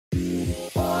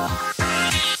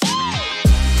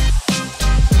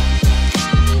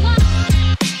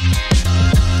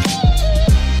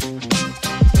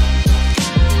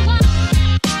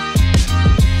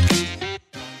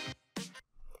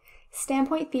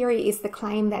Standpoint theory is the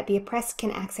claim that the oppressed can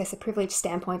access a privileged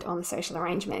standpoint on the social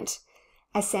arrangement.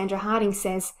 As Sandra Harding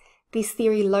says, this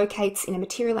theory locates in a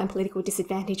material and political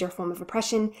disadvantage or form of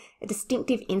oppression a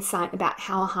distinctive insight about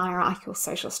how a hierarchical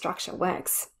social structure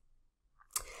works.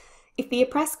 If the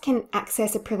oppressed can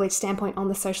access a privileged standpoint on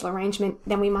the social arrangement,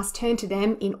 then we must turn to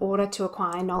them in order to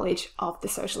acquire knowledge of the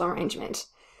social arrangement.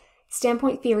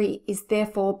 Standpoint theory is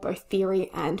therefore both theory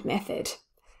and method.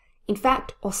 In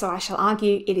fact, or so I shall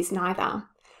argue, it is neither.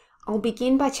 I'll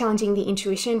begin by challenging the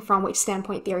intuition from which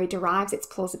standpoint theory derives its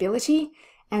plausibility,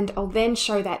 and I'll then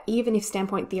show that even if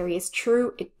standpoint theory is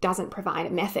true, it doesn't provide a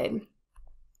method.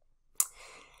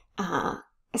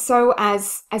 So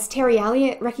as Terry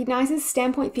Elliott recognises,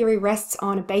 standpoint theory rests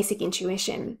on a basic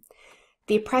intuition.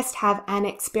 The oppressed have an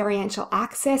experiential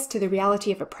access to the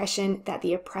reality of oppression that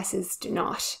the oppressors do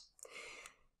not.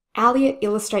 Elliott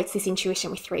illustrates this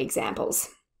intuition with 3 examples.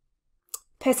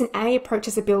 Person A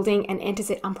approaches a building and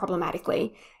enters it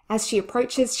unproblematically. As she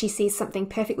approaches, she sees something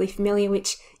perfectly familiar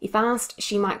which, if asked,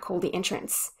 she might call the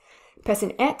entrance.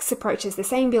 Person X approaches the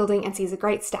same building and sees a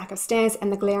great stack of stairs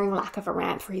and the glaring lack of a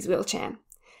ramp for his wheelchair.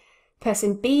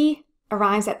 Person B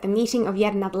arrives at the meeting of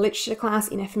yet another literature class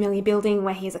in a familiar building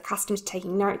where he is accustomed to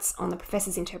taking notes on the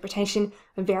professor's interpretation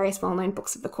of various well-known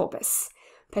books of the corpus.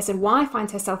 Person Y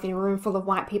finds herself in a room full of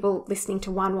white people listening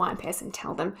to one white person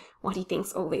tell them what he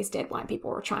thinks all these dead white people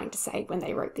were trying to say when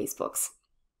they wrote these books.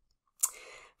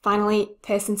 Finally,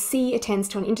 person C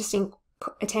attends an interesting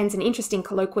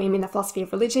colloquium in the philosophy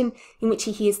of religion in which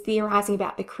he hears theorising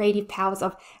about the creative powers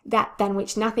of that than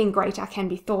which nothing greater can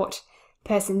be thought.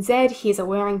 Person Z hears a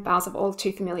whirring buzz of all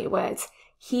too familiar words,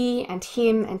 he and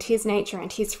him and his nature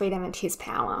and his freedom and his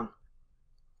power.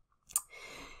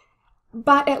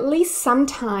 But at least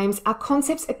sometimes our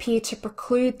concepts appear to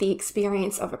preclude the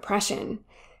experience of oppression.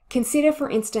 Consider, for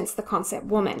instance, the concept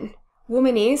woman.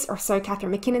 Woman is, or so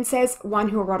Catherine McKinnon says, one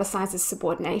who eroticizes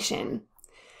subordination.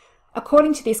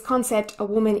 According to this concept, a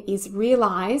woman is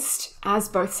realized as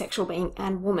both sexual being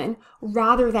and woman,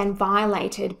 rather than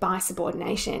violated by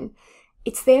subordination.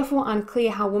 It's therefore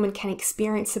unclear how women can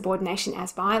experience subordination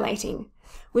as violating.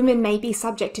 Women may be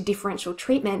subject to differential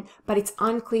treatment, but it's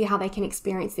unclear how they can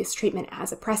experience this treatment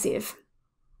as oppressive.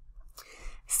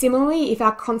 Similarly, if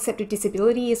our concept of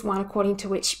disability is one according to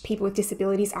which people with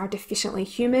disabilities are deficiently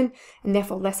human and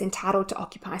therefore less entitled to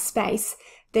occupy space,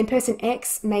 then person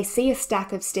X may see a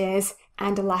stack of stairs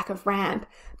and a lack of ramp,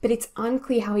 but it's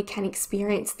unclear how he can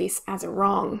experience this as a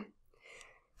wrong.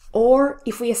 Or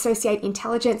if we associate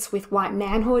intelligence with white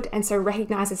manhood and so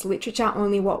recognise as literature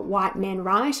only what white men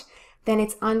write, then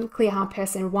it's unclear how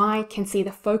person Y can see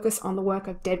the focus on the work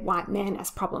of dead white men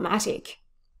as problematic.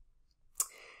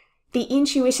 The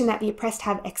intuition that the oppressed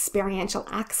have experiential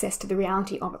access to the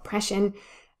reality of oppression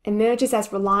emerges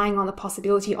as relying on the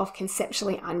possibility of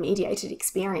conceptually unmediated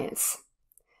experience.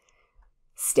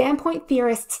 Standpoint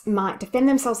theorists might defend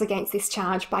themselves against this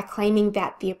charge by claiming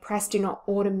that the oppressed do not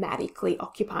automatically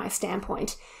occupy a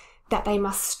standpoint, that they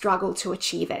must struggle to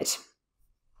achieve it.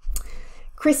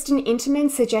 Kristen Interman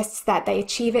suggests that they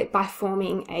achieve it by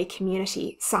forming a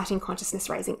community, citing consciousness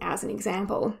raising as an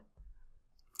example.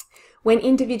 When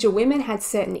individual women had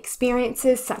certain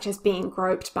experiences, such as being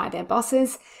groped by their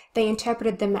bosses, they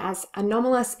interpreted them as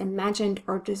anomalous, imagined,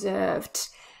 or deserved.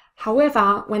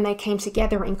 However, when they came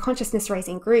together in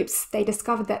consciousness-raising groups, they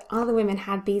discovered that other women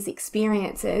had these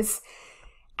experiences,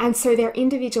 and so their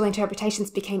individual interpretations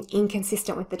became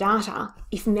inconsistent with the data.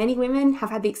 If many women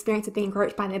have had the experience of being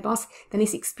groped by their boss, then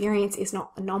this experience is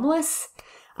not anomalous.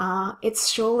 It's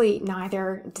surely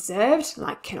neither deserved,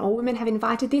 like can all women have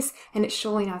invited this, and it's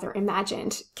surely neither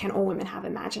imagined, can all women have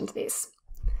imagined this.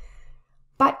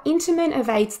 But Interman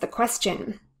evades the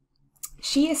question.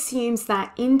 She assumes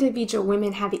that individual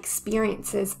women have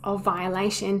experiences of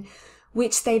violation,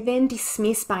 which they then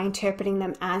dismiss by interpreting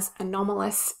them as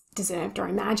anomalous, deserved, or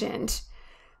imagined.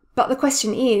 But the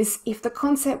question is, if the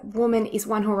concept woman is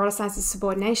one who eroticizes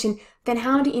subordination, then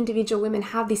how do individual women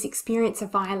have this experience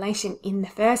of violation in the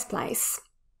first place?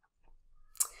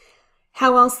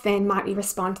 How else then might we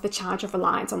respond to the charge of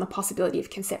reliance on the possibility of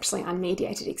conceptually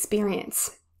unmediated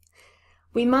experience?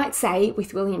 We might say,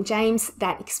 with William James,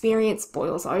 that experience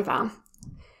boils over.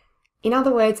 In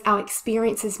other words, our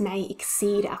experiences may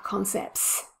exceed our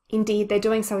concepts. Indeed, their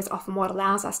doing so is often what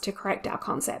allows us to correct our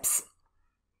concepts.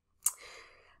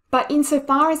 But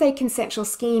insofar as a conceptual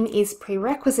scheme is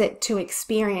prerequisite to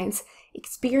experience,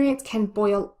 experience can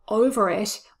boil over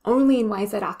it only in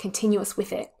ways that are continuous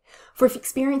with it. For if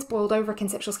experience boiled over a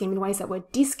conceptual scheme in ways that were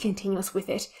discontinuous with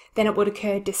it, then it would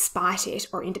occur despite it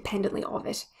or independently of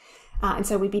it. And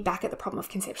so we'd be back at the problem of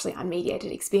conceptually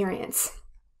unmediated experience.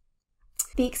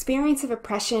 The experience of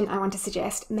oppression, I want to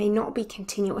suggest, may not be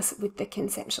continuous with the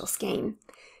conceptual scheme.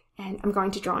 And I'm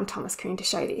going to draw on Thomas Kuhn to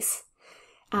show this.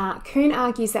 Kuhn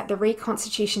argues that the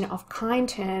reconstitution of kind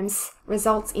terms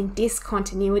results in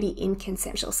discontinuity in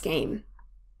conceptual scheme.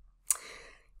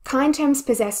 Kind terms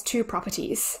possess two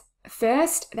properties.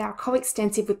 First, they are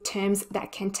coextensive with terms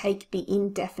that can take the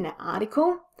indefinite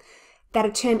article. That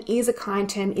a term is a kind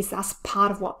term is thus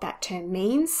part of what that term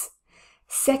means.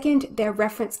 Second, their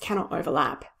reference cannot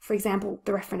overlap. For example,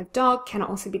 the referent of dog cannot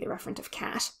also be the referent of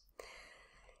cat.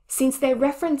 Since their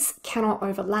reference cannot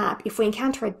overlap, if we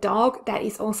encounter a dog that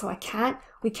is also a cat,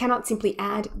 we cannot simply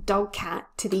add dog cat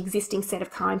to the existing set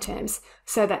of kind terms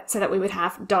so that we would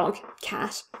have dog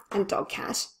cat and dog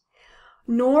cat.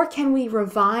 Nor can we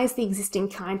revise the existing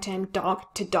kind term dog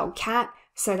to dog cat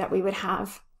so that we would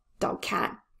have dog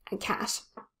cat and cat.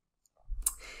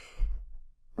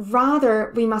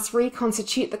 Rather, we must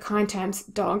reconstitute the kind terms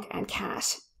dog and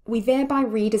cat. We thereby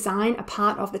redesign a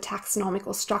part of the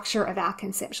taxonomical structure of our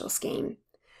conceptual scheme.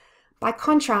 By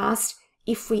contrast,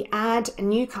 if we add a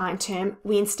new kind term,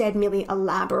 we instead merely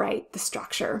elaborate the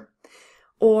structure.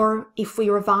 Or if we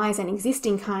revise an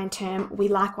existing kind term, we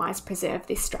likewise preserve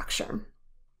this structure.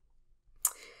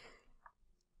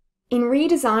 In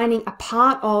redesigning a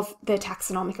part of the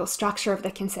taxonomical structure of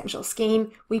the conceptual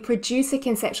scheme, we produce a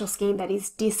conceptual scheme that is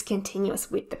discontinuous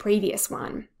with the previous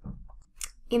one.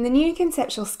 In the new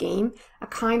conceptual scheme, a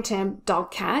kind term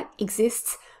dog cat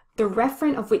exists, the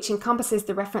referent of which encompasses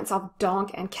the reference of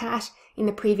dog and cat in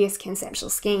the previous conceptual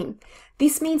scheme.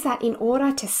 This means that in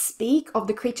order to speak of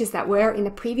the creatures that were in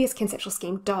the previous conceptual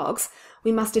scheme dogs,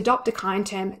 we must adopt a kind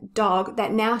term dog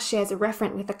that now shares a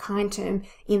referent with a kind term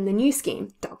in the new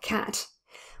scheme, dog cat.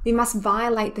 We must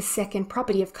violate the second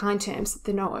property of kind terms,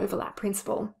 the no overlap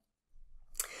principle.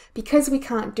 Because we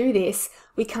can't do this,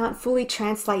 we can't fully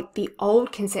translate the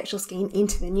old conceptual scheme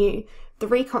into the new. The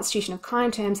reconstitution of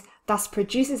kind terms thus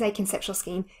produces a conceptual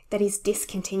scheme that is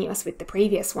discontinuous with the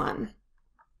previous one.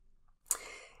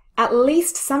 At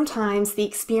least sometimes the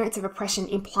experience of oppression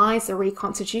implies the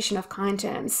reconstitution of kind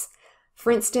terms.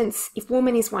 For instance, if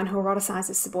woman is one who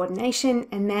eroticizes subordination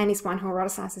and man is one who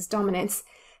eroticizes dominance,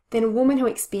 then a woman who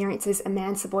experiences a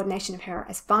man's subordination of her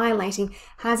as violating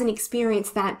has an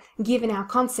experience that, given our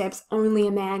concepts, only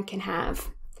a man can have.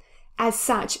 As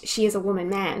such, she is a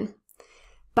woman-man.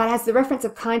 But as the reference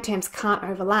of kind terms can't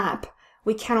overlap,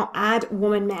 we cannot add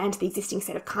woman-man to the existing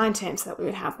set of kind terms so that we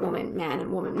would have woman-man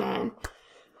and woman-man.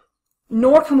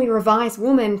 Nor can we revise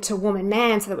woman to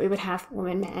woman-man so that we would have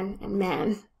woman-man and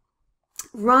man.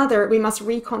 Rather, we must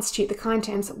reconstitute the kind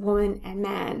terms woman and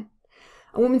man.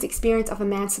 A woman's experience of a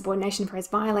man's subordination of her as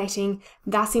violating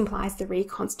thus implies the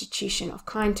reconstitution of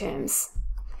kind terms.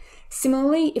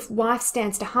 Similarly, if wife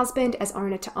stands to husband as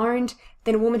owner to owned,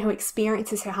 then a woman who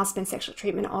experiences her husband's sexual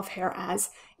treatment of her as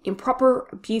improper,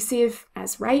 abusive,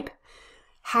 as rape,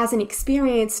 has an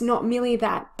experience not merely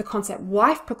that the concept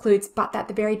wife precludes, but that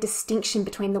the very distinction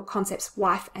between the concepts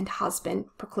wife and husband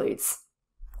precludes.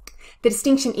 The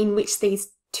distinction in which these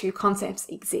two concepts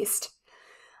exist.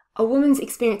 A woman's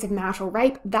experience of marital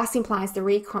rape thus implies the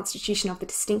reconstitution of the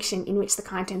distinction in which the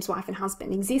kind terms wife and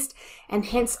husband exist, and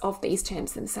hence of these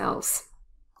terms themselves.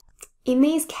 In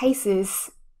these cases,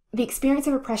 the experience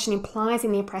of oppression implies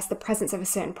in the oppressed the presence of a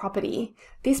certain property.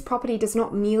 This property does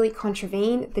not merely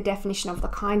contravene the definition of the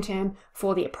kind term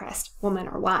for the oppressed, woman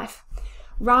or wife.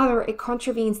 Rather, it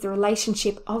contravenes the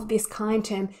relationship of this kind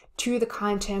term to the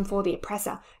kind term for the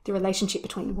oppressor, the relationship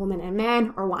between woman and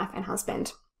man or wife and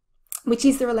husband, which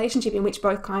is the relationship in which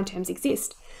both kind terms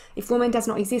exist. If woman does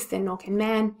not exist, then nor can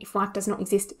man. If wife does not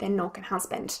exist, then nor can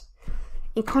husband.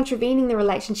 In contravening the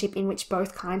relationship in which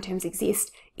both kind terms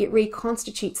exist, it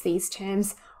reconstitutes these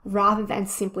terms rather than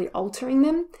simply altering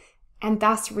them, and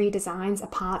thus redesigns a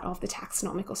part of the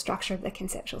taxonomical structure of the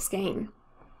conceptual scheme.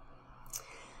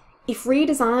 If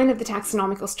redesign of the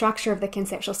taxonomical structure of the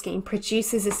conceptual scheme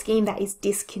produces a scheme that is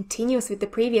discontinuous with the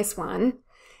previous one,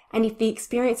 and if the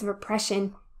experience of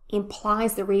oppression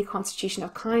implies the reconstitution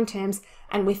of kind terms,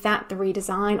 and with that the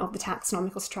redesign of the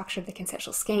taxonomical structure of the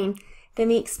conceptual scheme, then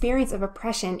the experience of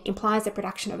oppression implies the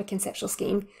production of a conceptual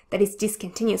scheme that is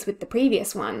discontinuous with the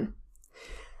previous one.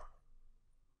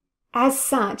 As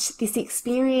such, this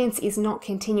experience is not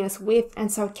continuous with,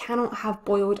 and so cannot have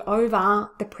boiled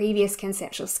over, the previous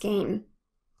conceptual scheme.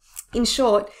 In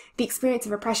short, the experience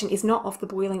of oppression is not of the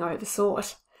boiling over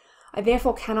sort. I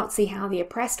therefore cannot see how the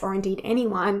oppressed, or indeed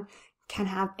anyone, can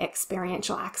have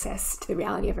experiential access to the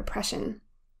reality of oppression.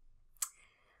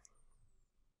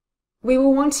 We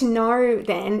will want to know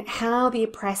then how the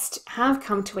oppressed have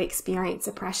come to experience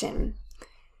oppression.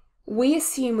 We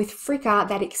assume with Fricker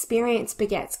that experience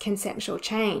begets conceptual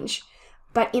change,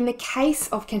 but in the case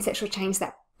of conceptual change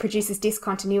that produces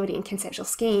discontinuity in conceptual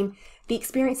scheme, the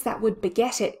experience that would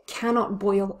beget it cannot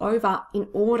boil over in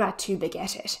order to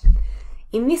beget it.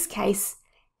 In this case,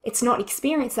 it's not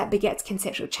experience that begets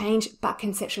conceptual change, but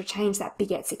conceptual change that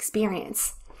begets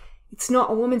experience. It's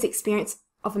not a woman's experience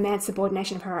of a man's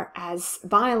subordination of her as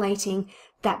violating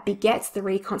that begets the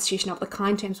reconstitution of the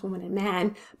kind terms woman and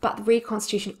man, but the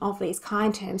reconstitution of these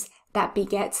kind terms that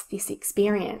begets this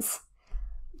experience.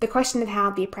 The question of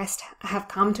how the oppressed have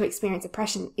come to experience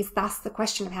oppression is thus the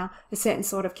question of how a certain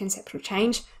sort of conceptual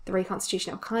change, the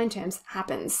reconstitution of kind terms,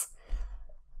 happens.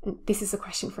 And this is a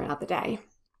question for another day.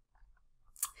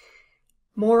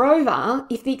 Moreover,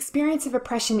 if the experience of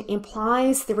oppression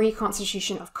implies the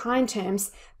reconstitution of kind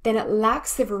terms, then it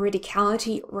lacks the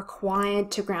veridicality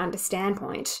required to ground a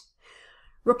standpoint.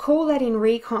 Recall that in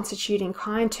reconstituting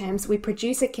kind terms, we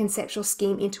produce a conceptual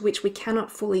scheme into which we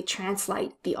cannot fully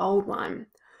translate the old one.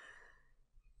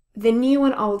 The new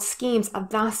and old schemes are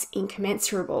thus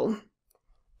incommensurable.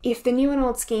 If the new and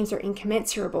old schemes are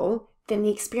incommensurable, then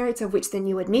the experience of which the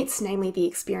new admits, namely the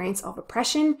experience of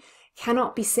oppression,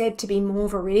 cannot be said to be more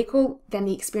veridical than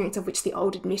the experience of which the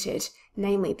old admitted,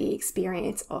 namely the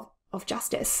experience of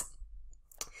justice.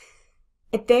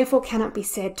 It therefore cannot be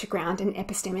said to ground an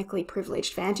epistemically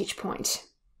privileged vantage point.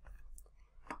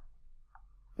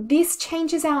 This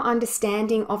changes our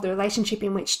understanding of the relationship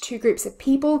in which two groups of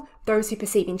people, those who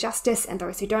perceive injustice and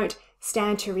those who don't,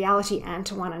 stand to reality and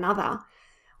to one another.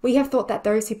 We have thought that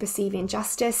those who perceive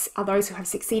injustice are those who have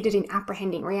succeeded in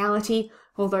apprehending reality,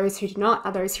 while those who do not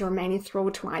are those who remain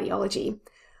enthralled to ideology.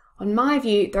 On my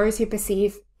view, those who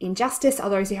perceive injustice are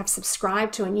those who have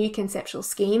subscribed to a new conceptual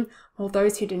scheme, while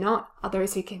those who do not are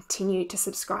those who continue to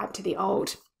subscribe to the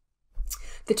old.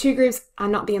 The two groups are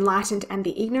not the enlightened and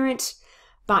the ignorant,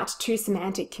 but two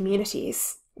semantic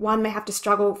communities. One may have to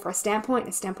struggle for a standpoint,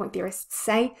 as standpoint theorists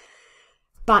say,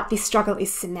 but this struggle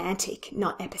is semantic,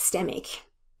 not epistemic.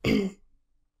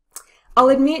 I'll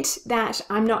admit that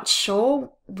I'm not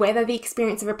sure whether the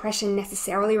experience of oppression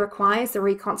necessarily requires the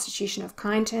reconstitution of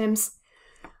kind terms,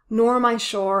 nor am I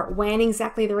sure when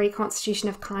exactly the reconstitution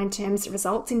of kind terms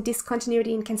results in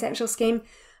discontinuity in conceptual scheme.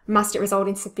 Must it result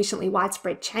in sufficiently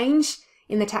widespread change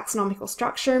in the taxonomical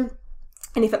structure?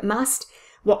 And if it must,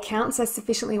 what counts as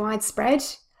sufficiently widespread?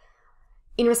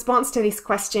 In response to this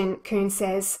question, Kuhn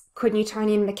says, could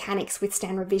Newtonian mechanics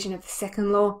withstand revision of the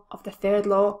second law, of the third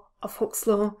law, of Hooke's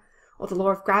law, or the law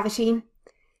of gravity?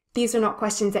 These are not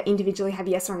questions that individually have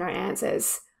yes or no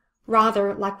answers.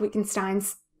 Rather, like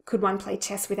Wittgenstein's could one play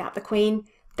chess without the queen,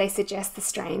 they suggest the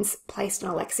strains placed on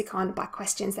a lexicon by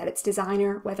questions that its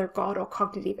designer, whether God or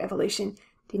cognitive evolution,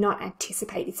 did not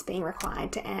anticipate its being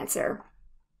required to answer.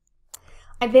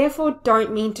 I therefore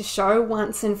don't mean to show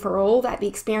once and for all that the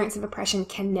experience of oppression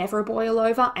can never boil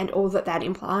over and all that that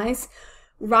implies.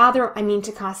 Rather, I mean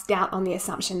to cast doubt on the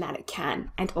assumption that it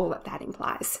can and all that that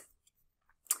implies.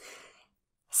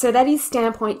 So that is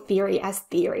standpoint theory as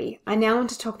theory. I now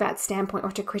want to talk about standpoint,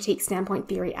 or to critique standpoint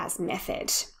theory as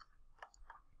method.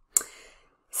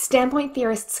 Standpoint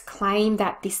theorists claim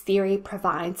that this theory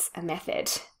provides a method.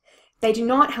 They do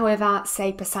not, however,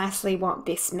 say precisely what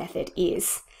this method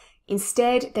is.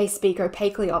 Instead, they speak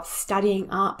opaquely of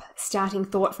studying up, starting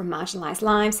thought from marginalized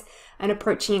lives, and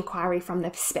approaching inquiry from the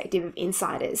perspective of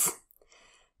insiders.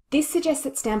 This suggests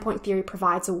that standpoint theory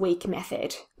provides a weak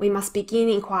method. We must begin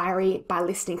inquiry by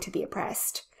listening to the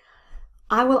oppressed.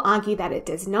 I will argue that it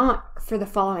does not, for the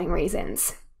following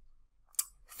reasons.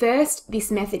 First,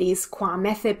 this method is, qua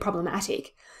method,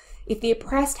 problematic. If the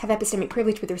oppressed have epistemic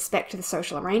privilege with respect to the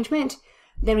social arrangement,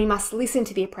 then we must listen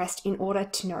to the oppressed in order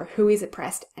to know who is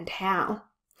oppressed and how.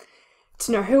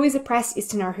 To know who is oppressed is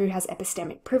to know who has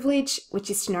epistemic privilege,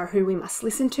 which is to know who we must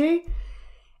listen to,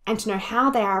 and to know how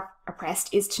they are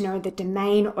oppressed is to know the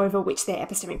domain over which their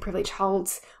epistemic privilege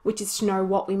holds, which is to know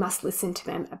what we must listen to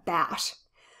them about.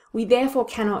 We therefore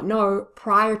cannot know,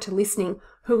 prior to listening,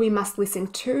 who we must listen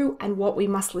to and what we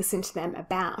must listen to them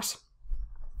about.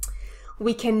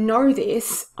 We can know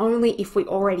this only if we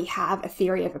already have a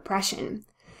theory of oppression.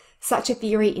 Such a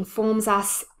theory informs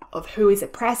us of who is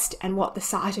oppressed and what the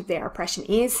site of their oppression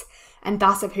is, and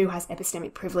thus of who has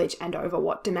epistemic privilege and over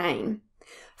what domain.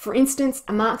 For instance,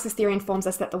 a Marxist theory informs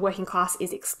us that the working class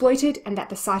is exploited and that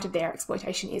the site of their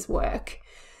exploitation is work,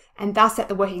 and thus that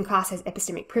the working class has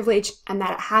epistemic privilege and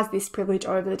that it has this privilege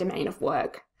over the domain of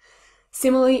work.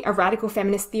 Similarly, a radical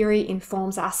feminist theory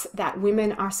informs us that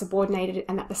women are subordinated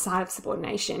and that the site of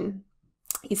subordination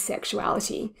is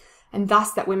sexuality, and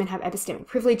thus that women have epistemic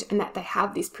privilege and that they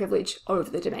have this privilege over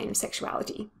the domain of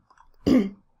sexuality.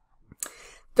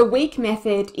 The The weak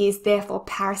method is therefore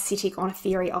parasitic on a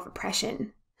theory of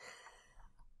oppression.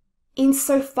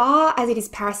 Insofar as it is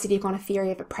parasitic on a theory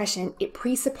of oppression, it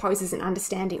presupposes an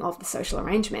understanding of the social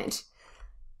arrangement.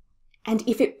 And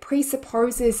if it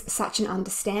presupposes such an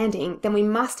understanding, then we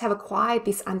must have acquired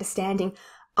this understanding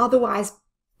otherwise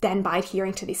than by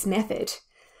adhering to this method.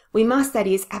 We must, that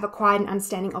is, have acquired an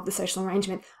understanding of the social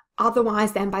arrangement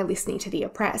otherwise than by listening to the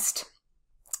oppressed.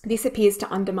 This appears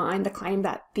to undermine the claim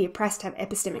that the oppressed have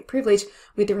epistemic privilege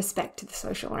with respect to the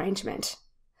social arrangement.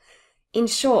 In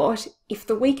short, if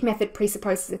the weak method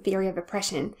presupposes a theory of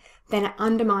oppression, then it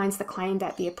undermines the claim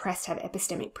that the oppressed have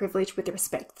epistemic privilege with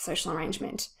respect to the social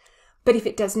arrangement. But if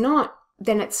it does not,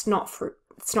 then it's not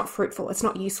fruitful, it's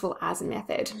not useful as a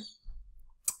method.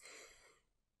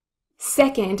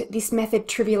 Second, this method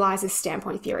trivializes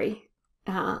standpoint theory.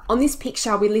 On this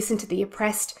picture, we listen to the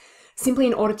oppressed simply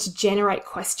in order to generate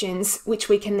questions which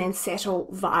we can then settle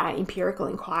via empirical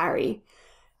inquiry.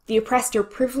 The oppressed are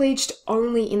privileged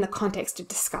only in the context of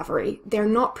discovery. They're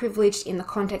not privileged in the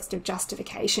context of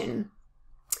justification.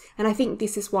 And I think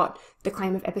this is what the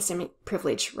claim of epistemic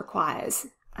privilege requires,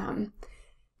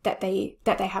 that they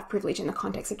have privilege in the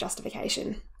context of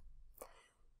justification.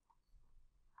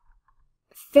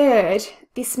 Third,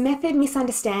 this method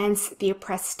misunderstands the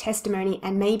oppressed's testimony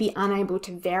and may be unable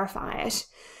to verify it.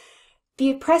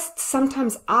 The oppressed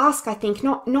sometimes ask, I think,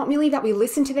 not merely that we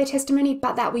listen to their testimony,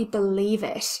 but that we believe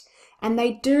it. And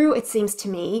they do, it seems to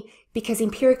me, because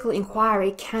empirical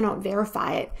inquiry cannot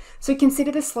verify it. So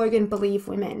consider the slogan, "Believe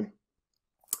Women."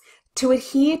 To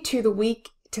adhere to the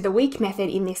weak method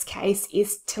in this case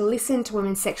is to listen to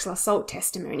women's sexual assault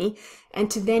testimony and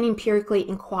to then empirically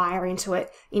inquire into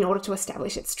it in order to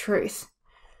establish its truth.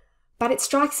 But it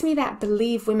strikes me that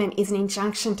 "Believe Women" is an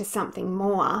injunction to something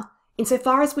more.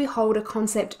 Insofar as we hold a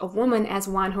concept of woman as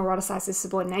one who eroticizes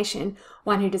subordination,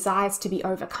 one who desires to be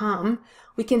overcome,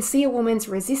 we can see a woman's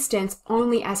resistance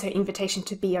only as her invitation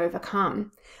to be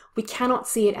overcome. We cannot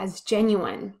see it as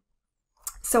genuine.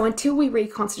 So until we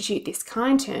reconstitute this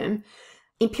kind term,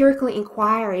 empirical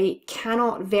inquiry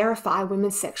cannot verify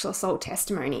women's sexual assault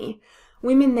testimony.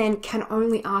 Women then can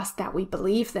only ask that we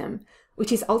believe them,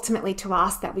 which is ultimately to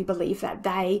ask that we believe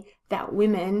that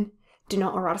women do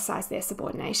not eroticize their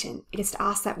subordination. It is to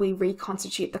ask that we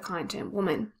reconstitute the kind term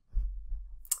woman.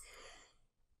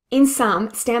 In sum,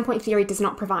 standpoint theory does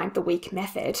not provide the weak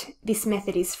method. This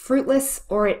method is fruitless,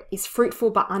 or it is fruitful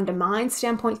but undermines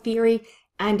standpoint theory,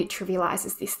 and it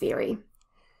trivializes this theory.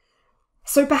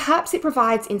 So perhaps it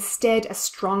provides instead a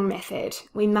strong method.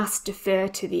 We must defer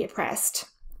to the oppressed.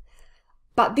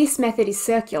 But this method is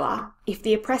circular. If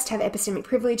the oppressed have epistemic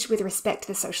privilege with respect to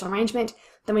the social arrangement,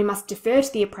 then we must defer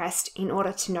to the oppressed in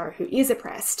order to know who is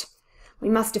oppressed. We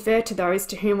must defer to those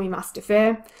to whom we must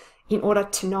defer in order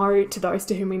to know to those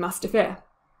to whom we must defer.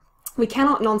 We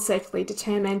cannot non-circularly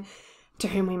determine to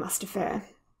whom we must defer.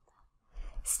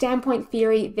 Standpoint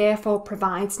theory therefore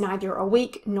provides neither a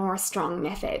weak nor a strong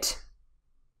method.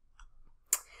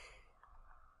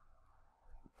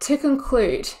 To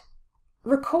conclude,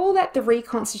 recall that the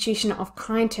reconstitution of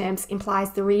kind terms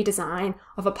implies the redesign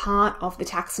of a part of the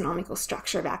taxonomical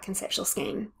structure of our conceptual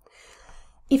scheme.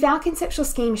 If our conceptual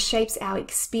scheme shapes our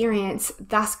experience,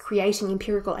 thus creating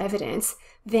empirical evidence,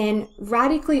 then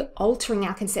radically altering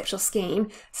our conceptual scheme,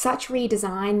 such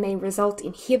redesign may result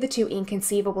in hitherto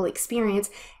inconceivable experience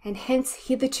and hence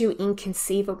hitherto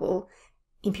inconceivable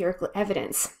empirical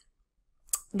evidence.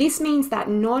 This means that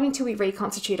not until we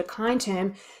reconstitute a kind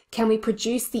term can we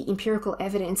produce the empirical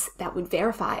evidence that would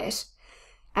verify it.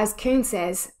 As Kuhn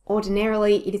says,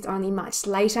 ordinarily it is only much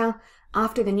later,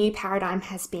 after the new paradigm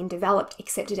has been developed,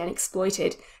 accepted and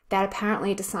exploited, that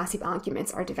apparently decisive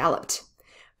arguments are developed.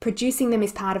 Producing them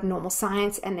is part of normal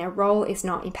science, and their role is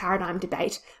not in paradigm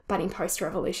debate, but in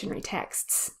post-revolutionary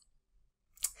texts.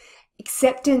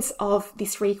 Acceptance of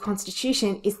this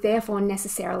reconstitution is therefore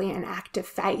necessarily an act of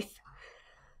faith.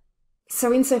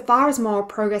 So insofar as moral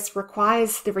progress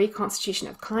requires the reconstitution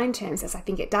of kind terms, as I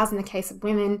think it does in the case of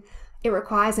women, it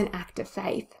requires an act of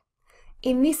faith.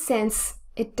 In this sense,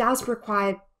 it does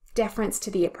require deference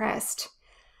to the oppressed.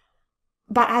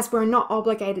 But as we're not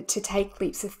obligated to take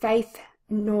leaps of faith,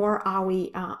 nor are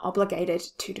we obligated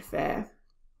to defer.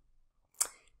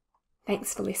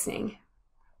 Thanks for listening.